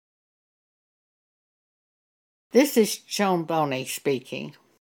This is Joan Boney speaking.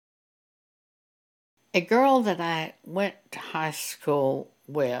 A girl that I went to high school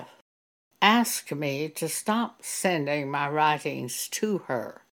with asked me to stop sending my writings to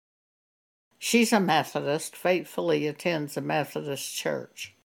her. She's a Methodist, faithfully attends a Methodist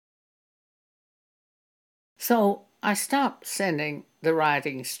church. So I stopped sending the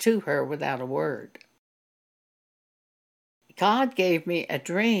writings to her without a word. God gave me a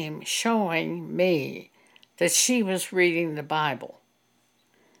dream showing me that she was reading the Bible.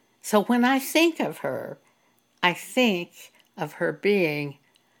 So when I think of her, I think of her being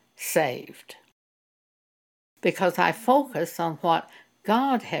saved, because I focus on what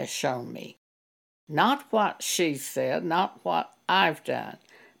God has shown me, not what she said, not what I've done,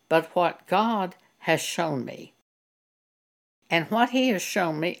 but what God has shown me. And what He has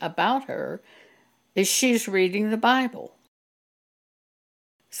shown me about her is she's reading the Bible.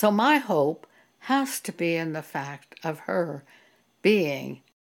 So my hope has to be in the fact of her being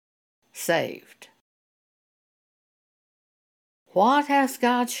saved. What has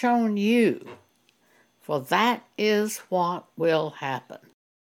God shown you? For that is what will happen.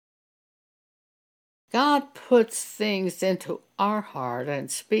 God puts things into our heart and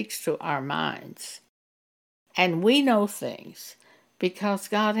speaks to our minds. And we know things because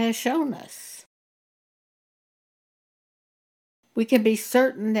God has shown us. We can be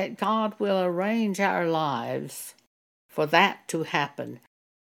certain that God will arrange our lives for that to happen,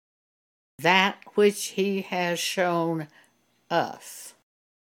 that which He has shown us.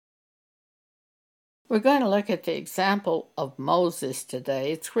 We're going to look at the example of Moses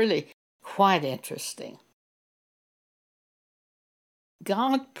today. It's really quite interesting.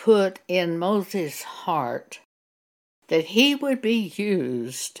 God put in Moses' heart that he would be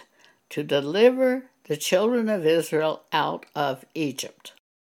used to deliver the children of Israel out of Egypt.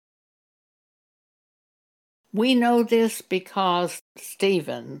 We know this because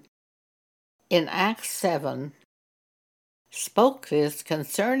Stephen, in Acts 7, spoke this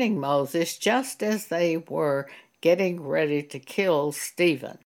concerning Moses just as they were getting ready to kill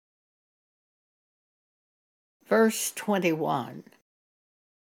Stephen. Verse 21.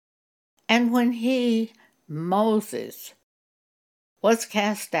 And when he, Moses, was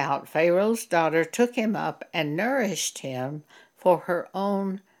cast out, Pharaoh's daughter took him up and nourished him for her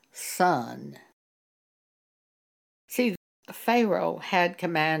own son. See, Pharaoh had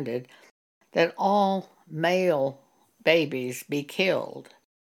commanded that all male babies be killed.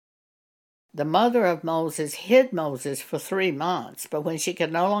 The mother of Moses hid Moses for 3 months, but when she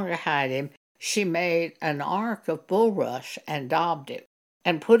could no longer hide him, she made an ark of bulrush and daubed it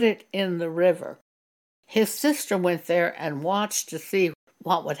and put it in the river. His sister went there and watched to see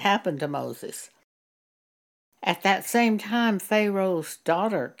what would happen to Moses. At that same time, Pharaoh's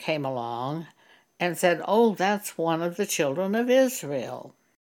daughter came along and said, "Oh, that's one of the children of Israel."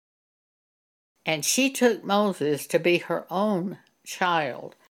 And she took Moses to be her own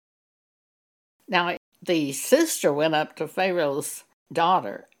child. Now, the sister went up to Pharaoh's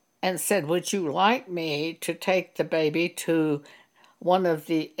daughter and said, "Would you like me to take the baby to one of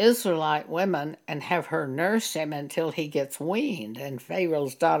the Israelite women and have her nurse him until he gets weaned?" And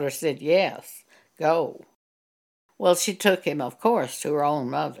Pharaoh's daughter said, "Yes, go." Well, she took him, of course, to her own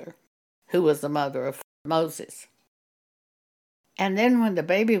mother, who was the mother of Moses. And then when the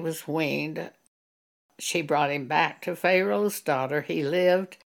baby was weaned, she brought him back to Pharaoh's daughter. He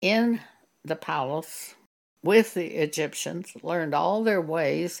lived in the palace with the Egyptians, learned all their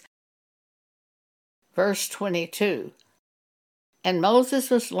ways. Verse 22. And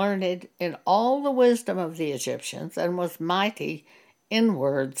Moses was learned in all the wisdom of the Egyptians and was mighty in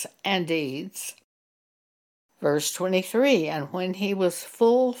words and deeds. Verse 23. And when he was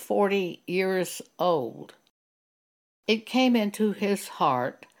full 40 years old, it came into his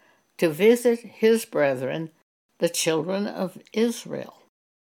heart to visit his brethren, the children of Israel.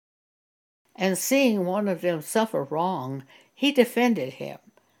 And seeing one of them suffer wrong, he defended him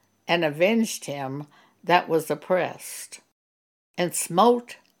and avenged him that was oppressed, and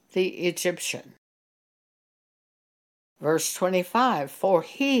smote the Egyptian. Verse 25, for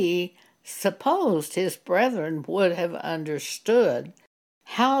he supposed his brethren would have understood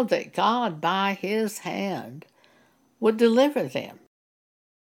how that God by his hand would deliver them,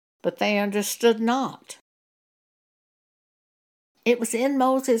 but they understood not. It was in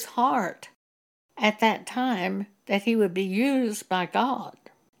Moses' heart at that time that he would be used by God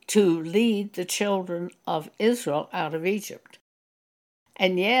to lead the children of Israel out of Egypt.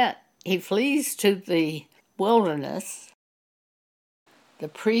 And yet he flees to the wilderness. The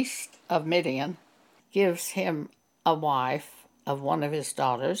priest of Midian gives him a wife of one of his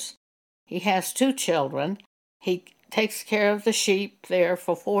daughters. He has 2 children, He takes care of the sheep there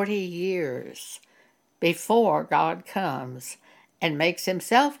for 40 years before God comes and makes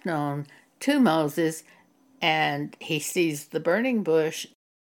himself known to Moses, and he sees the burning bush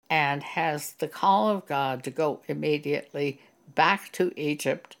and has the call of God to go immediately back to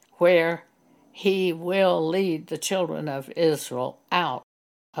Egypt, where he will lead the children of Israel out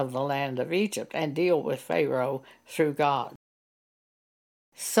of the land of Egypt and deal with Pharaoh through God.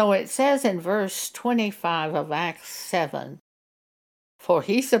 So it says in verse 25 of Acts 7, "For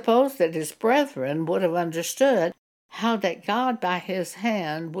he supposed that his brethren would have understood how that God by his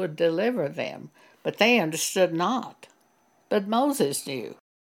hand would deliver them, but they understood not. But Moses knew.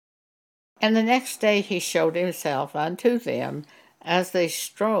 And the next day he showed himself unto them as they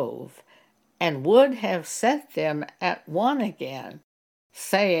strove, and would have set them at one again,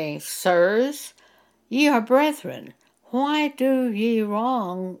 saying, Sirs, ye are brethren, why do ye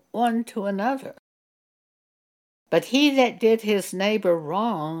wrong one to another? But he that did his neighbor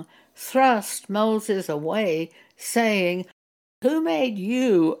wrong thrust Moses away, saying, Who made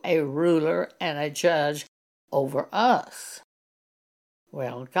you a ruler and a judge over us?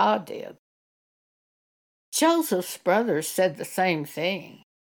 Well, God did. Joseph's brothers said the same thing.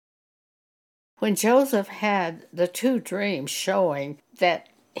 When Joseph had the two dreams showing that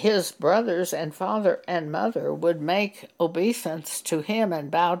his brothers and father and mother would make obeisance to him and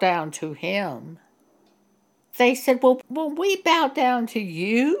bow down to him, they said, Well, will we bow down to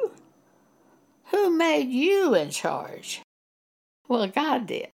you? Who made you in charge? Well, God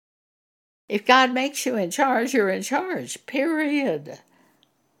did. If God makes you in charge, you're in charge, period.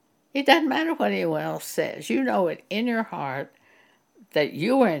 It doesn't matter what anyone else says. You know it in your heart that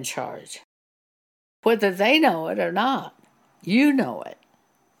you are in charge. Whether they know it or not, you know it.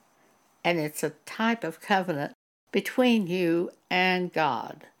 And it's a type of covenant between you and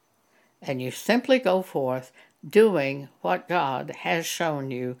God. And you simply go forth doing what God has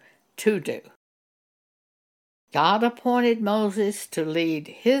shown you to do. God appointed Moses to lead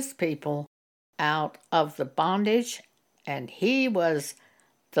his people out of the bondage, and he was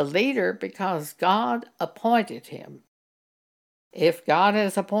the leader because God appointed him. If God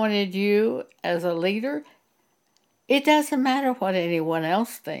has appointed you as a leader, it doesn't matter what anyone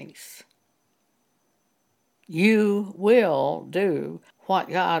else thinks. You will do what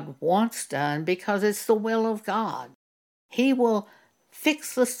God wants done because it's the will of God. He will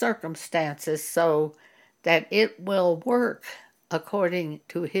fix the circumstances so that it will work according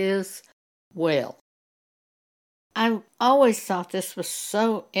to his will. I always thought this was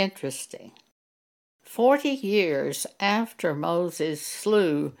so interesting. 40 years after Moses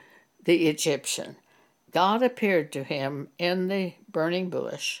slew the Egyptian, God appeared to him in the burning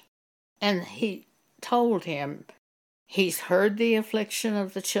bush, and he told him he's heard the affliction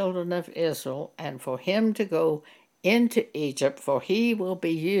of the children of Israel, and for him to go into Egypt, for he will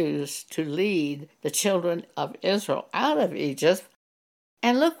be used to lead the children of Israel out of Egypt.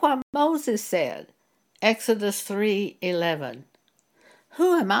 And look what Moses said, Exodus 3:11.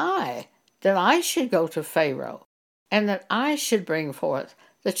 Who am I that I should go to Pharaoh, and that I should bring forth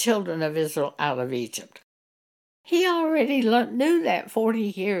the children of Israel out of Egypt? He already knew that 40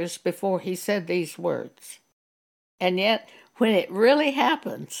 years before he said these words. And yet, when it really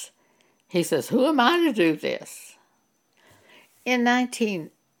happens, he says, Who am I to do this? In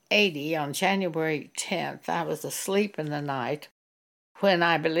 1980, on January 10th, I was asleep in the night when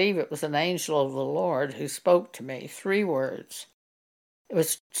I believe it was an angel of the Lord who spoke to me 3 words. It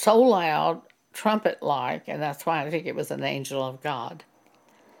was so loud, trumpet-like, and that's why I think it was an angel of God.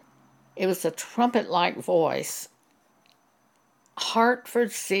 It was a trumpet-like voice,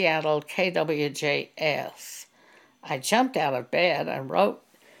 Hartford, Seattle, KWJS. I jumped out of bed and wrote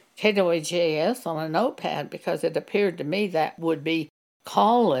KWJS on a notepad because it appeared to me that would be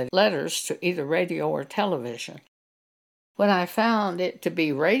call letters to either radio or television. When I found it to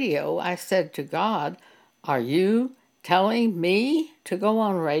be radio, I said to God, Are you telling me to go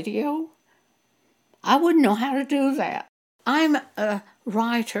on radio? I wouldn't know how to do that. I'm a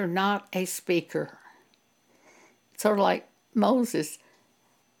writer, not a speaker. Sort of like Moses.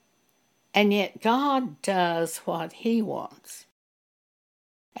 And yet God does what he wants.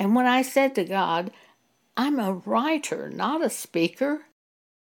 And when I said to God, I'm a writer, not a speaker,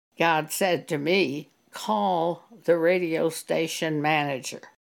 God said to me, Call the radio station manager.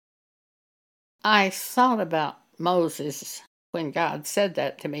 I thought about Moses when God said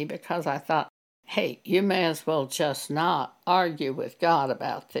that to me because I thought, hey, you may as well just not argue with God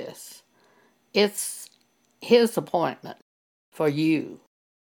about this. It's his appointment for you.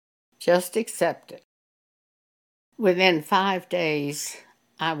 Just accept it. Within 5 days,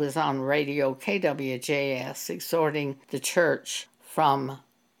 I was on radio KWJS exhorting the church from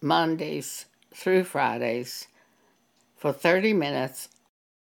Mondays through Fridays for 30 minutes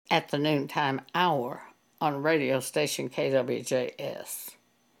at the noontime hour on radio station KWJS.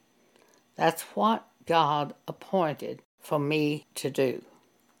 That's what God appointed for me to do.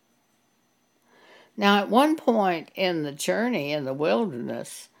 Now, at one point in the journey in the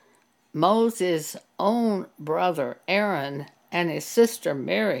wilderness, Moses' own brother Aaron and his sister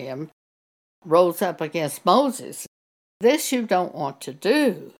Miriam rose up against Moses. This you don't want to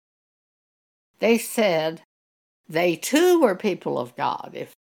do. They said they too were people of God.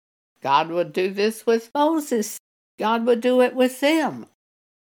 If God would do this with Moses, God would do it with them.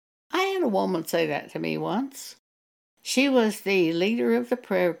 I had a woman say that to me once. She was the leader of the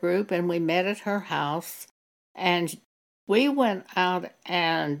prayer group, and we met at her house, and we went out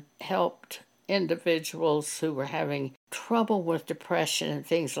and helped individuals who were having trouble with depression and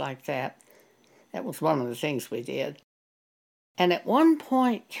things like that. That was one of the things we did. And at one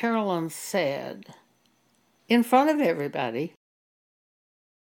point, Carolyn said, in front of everybody,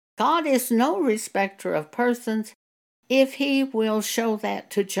 God is no respecter of persons. If he will show that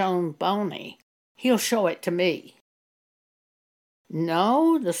to Joan Boney, he'll show it to me.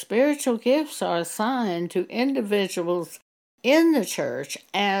 No, the spiritual gifts are assigned to individuals in the church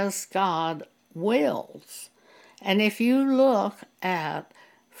as God wills. And if you look at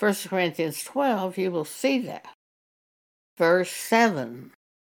 1 Corinthians 12, you will see that. Verse 7,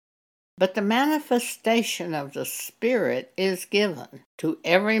 but the manifestation of the Spirit is given to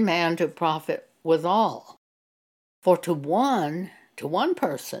every man to profit withal. For to one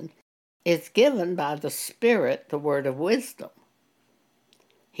person is given by the Spirit the word of wisdom.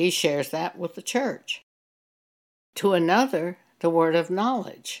 He shares that with the church. To another, the word of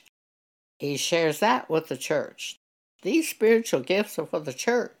knowledge. He shares that with the church. These spiritual gifts are for the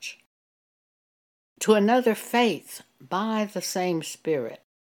church. To another, faith by the same Spirit.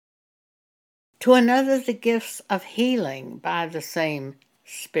 To another, the gifts of healing by the same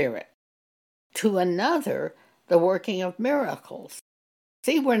Spirit. To another, the working of miracles.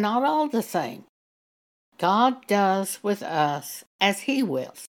 See, we're not all the same. God does with us as he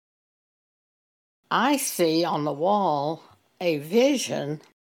wills. I see on the wall a vision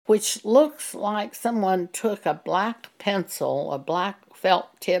which looks like someone took a black pencil, a black felt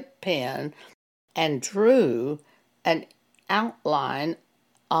tip pen, and drew an outline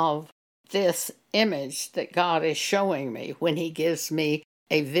of this image that God is showing me when he gives me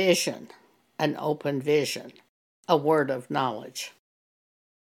a vision, an open vision, a word of knowledge.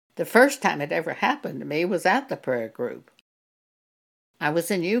 The first time it ever happened to me was at the prayer group. I was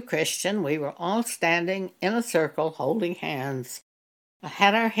a new Christian. We were all standing in a circle, holding hands. I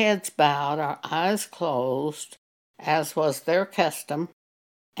had our heads bowed, our eyes closed, as was their custom,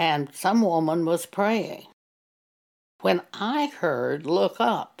 and some woman was praying. When I heard, look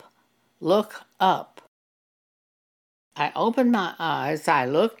up, I opened my eyes, I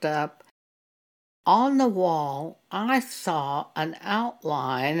looked up. On the wall, I saw an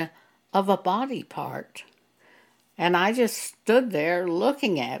outline of a body part, and I just stood there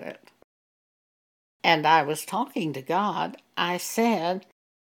looking at it. And I was talking to God. I said,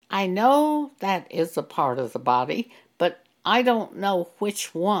 I know that is a part of the body, but I don't know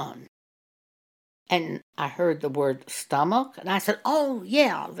which one. And I heard the word stomach, and I said, oh,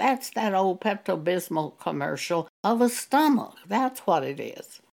 yeah, that's that old Pepto-Bismol commercial of a stomach. That's what it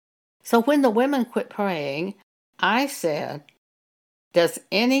is. So when the women quit praying, I said, does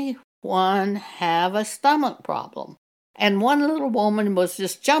anyone have a stomach problem? And one little woman was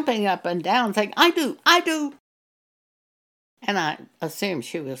just jumping up and down saying, I do. And I assumed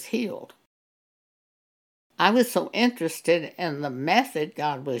she was healed. I was so interested in the method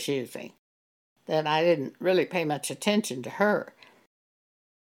God was using that I didn't really pay much attention to her,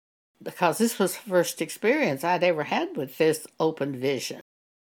 because this was the first experience I'd ever had with this open vision.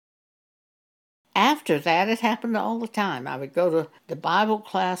 After that, it happened all the time. I would go to the Bible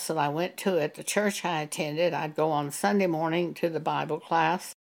class that I went to at the church I attended. I'd go on Sunday morning to the Bible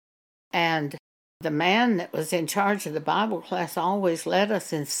class, and the man that was in charge of the Bible class always led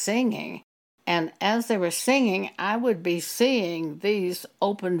us in singing. And as they were singing, I would be seeing these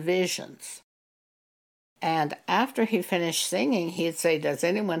open visions. And after he finished singing, he'd say, does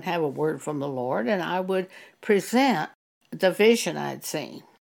anyone have a word from the Lord? And I would present the vision I'd seen.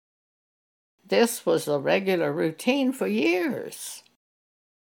 This was a regular routine for years.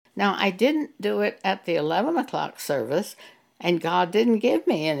 Now, I didn't do it at the 11 o'clock service, and God didn't give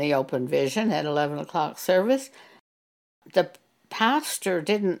me any open vision at 11 o'clock service. The pastor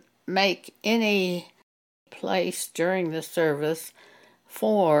didn't make any place during the service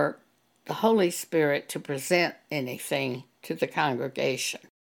for the Holy Spirit to present anything to the congregation.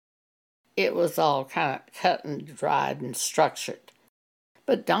 It was all kind of cut and dried and structured.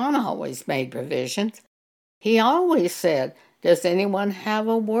 But Don always made provisions. He always said, does anyone have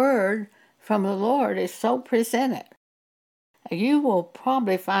a word from the Lord? If so, present it. You will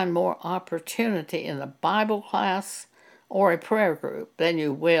probably find more opportunity in a Bible class or a prayer group than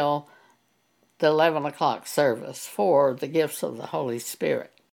you will the 11 o'clock service for the gifts of the Holy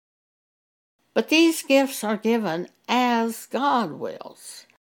Spirit. But these gifts are given as God wills.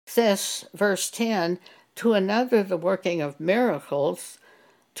 It says, verse 10, to another the working of miracles,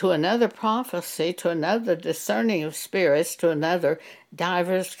 to another prophecy, to another discerning of spirits, to another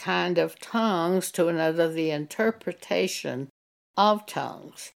divers kind of tongues, to another the interpretation of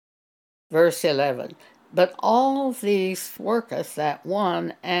tongues. Verse 11, but all these worketh that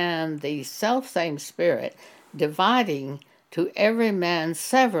one and the selfsame Spirit, dividing to every man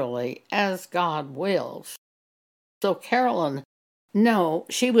severally as God wills. So Carolyn, no,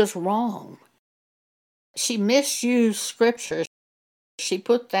 she was wrong. She misused Scripture. She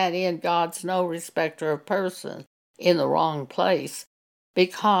put that in God's no respecter of person in the wrong place,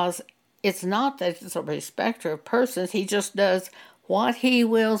 because it's not that it's a respecter of persons. He just does what he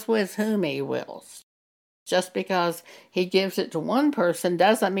wills with whom he wills. Just because he gives it to one person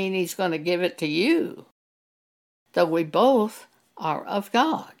doesn't mean he's going to give it to you, though we both are of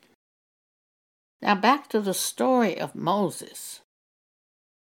God. Now back to the story of Moses.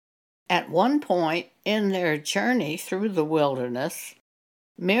 At one point in their journey through the wilderness,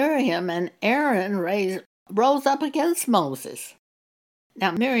 Miriam and Aaron rose up against Moses.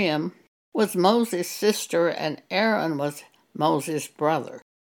 Now Miriam was Moses' sister and Aaron was Moses' brother.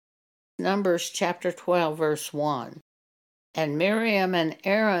 Numbers chapter 12, verse 1. And Miriam and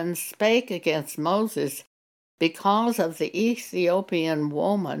Aaron spake against Moses because of the Ethiopian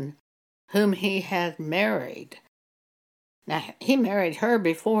woman whom he had married. Now, he married her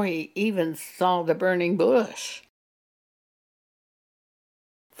before he even saw the burning bush.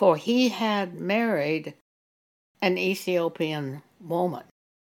 For he had married an Ethiopian woman.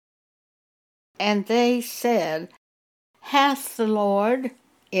 And they said, hath the Lord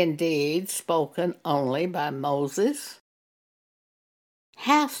indeed spoken only by Moses?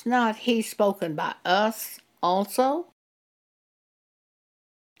 Hath not he spoken by us also?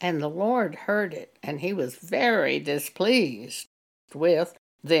 And the Lord heard it, and he was very displeased with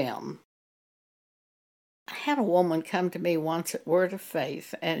them. I had a woman come to me once at Word of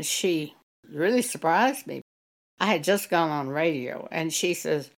Faith, and she really surprised me. I had just gone on radio, and she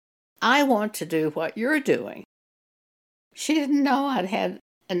says, I want to do what you're doing. She didn't know I'd had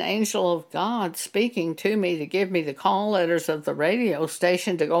an angel of God speaking to me to give me the call letters of the radio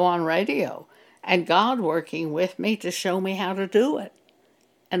station to go on radio, and God working with me to show me how to do it,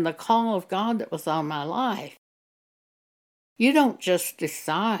 and the call of God that was on my life. You don't just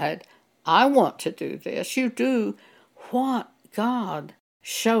decide, I want to do this. You do what God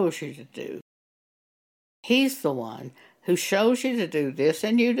shows you to do. He's the one who shows you to do this,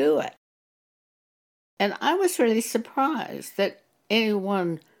 and you do it. And I was really surprised that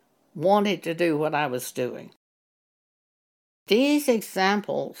anyone wanted to do what I was doing. These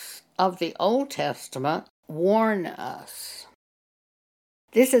examples of the Old Testament warn us.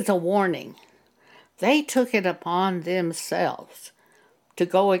 This is a warning. They took it upon themselves to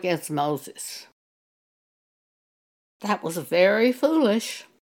go against Moses. That was very foolish.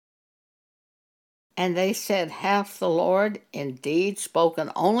 And they said, hath the Lord indeed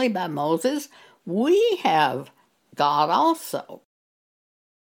spoken only by Moses? We have God also.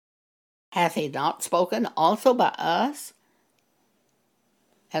 Hath he not spoken also by us?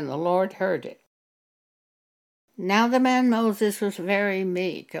 And the Lord heard it. Now the man Moses was very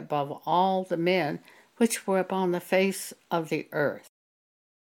meek above all the men which were upon the face of the earth.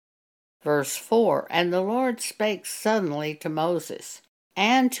 Verse 4, and the Lord spake suddenly to Moses,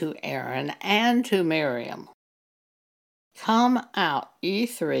 and to Aaron, and to Miriam, come out, ye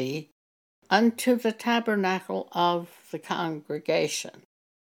three, unto the tabernacle of the congregation.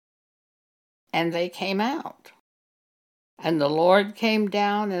 And they came out. And the Lord came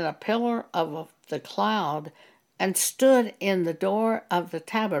down in a pillar of the cloud, and stood in the door of the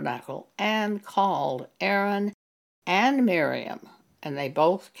tabernacle, and called Aaron and Miriam, and they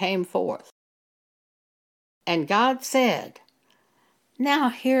both came forth. And God said, now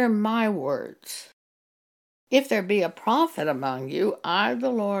hear my words. If there be a prophet among you, I, the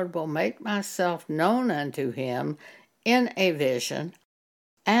Lord, will make myself known unto him in a vision,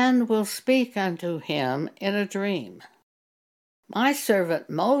 and will speak unto him in a dream. My servant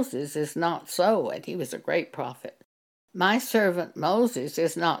Moses is not so, and he was a great prophet. My servant Moses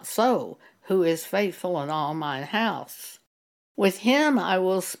is not so, who is faithful in all mine house. With him I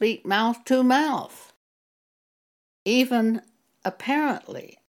will speak mouth to mouth, even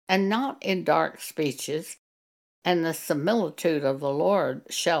apparently, and not in dark speeches, and the similitude of the Lord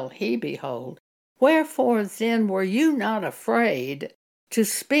shall he behold. Wherefore then were you not afraid to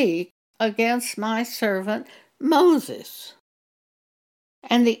speak against my servant Moses?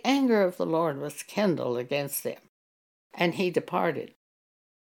 And the anger of the Lord was kindled against them, and he departed.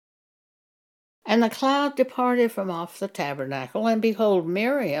 And the cloud departed from off the tabernacle, and behold,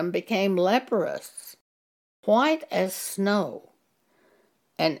 Miriam became leprous, white as snow.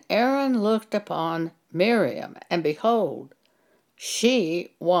 And Aaron looked upon Miriam, and behold,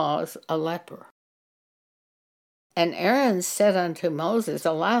 she was a leper. And Aaron said unto Moses,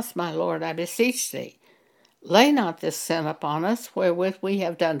 Alas, my Lord, I beseech thee, lay not this sin upon us, wherewith we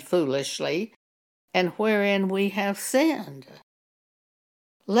have done foolishly, and wherein we have sinned.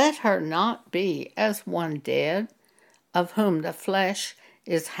 Let her not be as one dead, of whom the flesh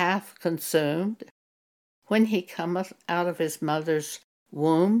is half consumed, when he cometh out of his mother's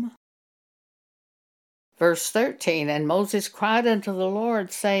womb. Verse 13, And Moses cried unto the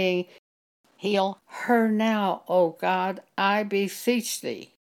Lord, saying, Heal her now, O God, I beseech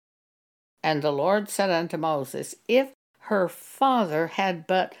thee. And the Lord said unto Moses, If her father had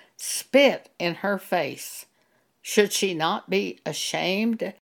but spit in her face, should she not be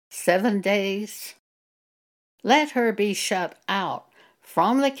ashamed 7 days? Let her be shut out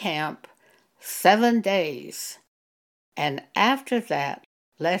from the camp 7 days, and after that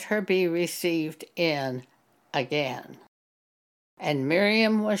let her be received in again. And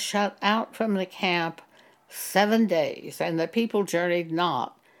Miriam was shut out from the camp 7 days, and the people journeyed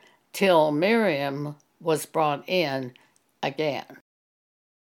not till Miriam was brought in again.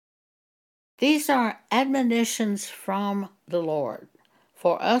 These are admonitions from the Lord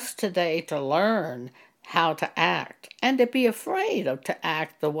for us today to learn how to act, and to be afraid to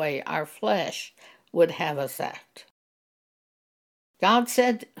act the way our flesh would have us act. God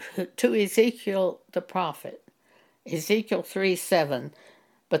said to Ezekiel the prophet, Ezekiel 3:7,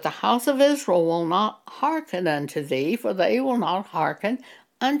 But the house of Israel will not hearken unto thee, for they will not hearken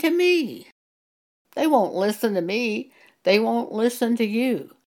unto me. They won't listen to me. They won't listen to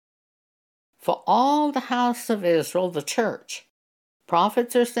you. For all the house of Israel, the church,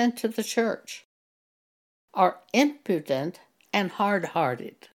 prophets are sent to the church, are impudent and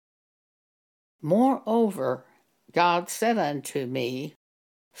hard-hearted. Moreover, God said unto me,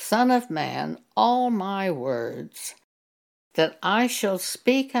 Son of man, all my words that I shall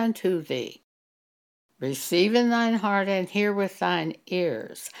speak unto thee, receive in thine heart and hear with thine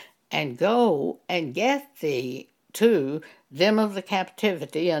ears, and go and get thee to them of the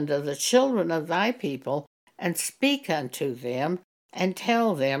captivity unto the children of thy people, and speak unto them, and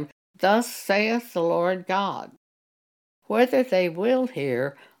tell them, Thus saith the Lord God, whether they will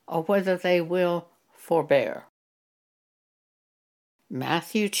hear or whether they will forbear.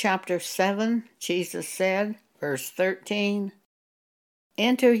 Matthew chapter 7, Jesus said, verse 13,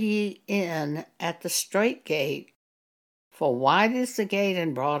 Enter ye in at the strait gate, for wide is the gate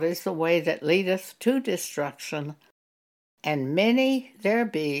and broad is the way that leadeth to destruction, and many there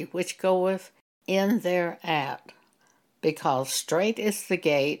be which goeth in thereat, because strait is the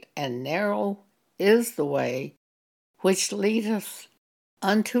gate and narrow is the way which leadeth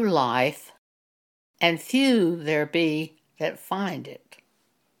unto life, and few there be that find it.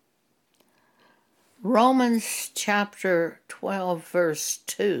 Romans chapter 12, verse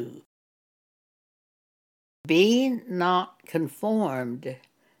 2. Be not conformed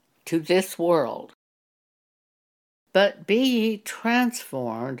to this world, but be ye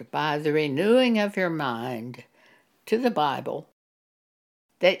transformed by the renewing of your mind to the Bible,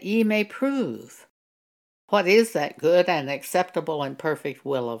 that ye may prove what is that good and acceptable and perfect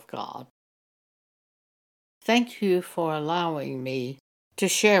will of God. Thank you for allowing me to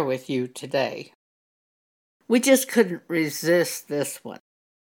share with you today. We just couldn't resist this one.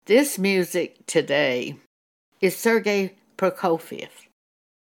 This music today is Sergei Prokofiev.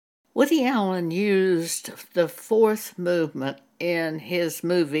 Woody Allen used the fourth movement in his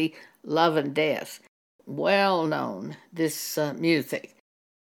movie Love and Death. Well known, this music.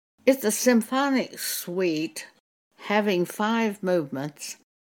 It's a symphonic suite having 5 movements,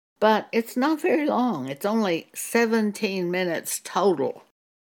 but it's not very long. It's only 17 minutes total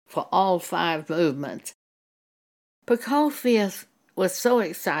for all 5 movements. Prokofiev was so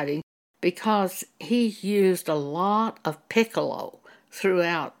exciting because he used a lot of piccolo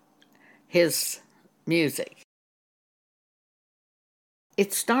throughout his music.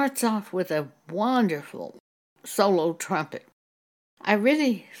 It starts off with a wonderful solo trumpet. I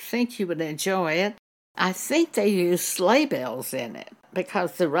really think you would enjoy it. I think they use sleigh bells in it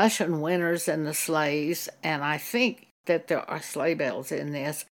because the Russian winters and the sleighs, and I think that there are sleigh bells in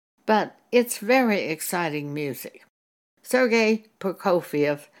this, but it's very exciting music. Sergei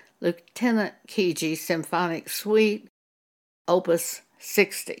Prokofiev, Lieutenant Kiji Symphonic Suite, Opus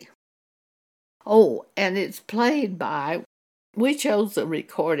 60. Oh, and it's played by, we chose a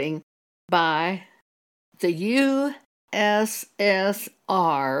recording by the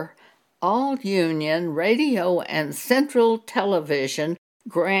USSR All Union Radio and Central Television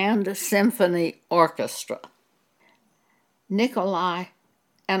Grand Symphony Orchestra. Nikolai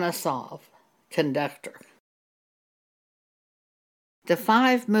Anosov, conductor. The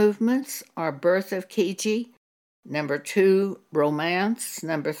 5 movements are Birth of Kiji, number 2, Romance,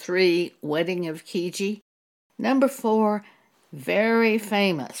 number 3, Wedding of Kiji, number 4, very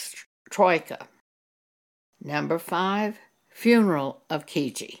famous, Troika, number 5, Funeral of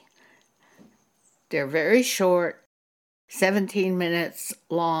Kiji. They're very short, 17 minutes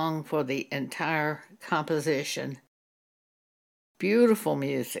long for the entire composition. Beautiful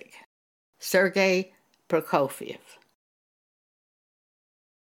music. Sergei Prokofiev.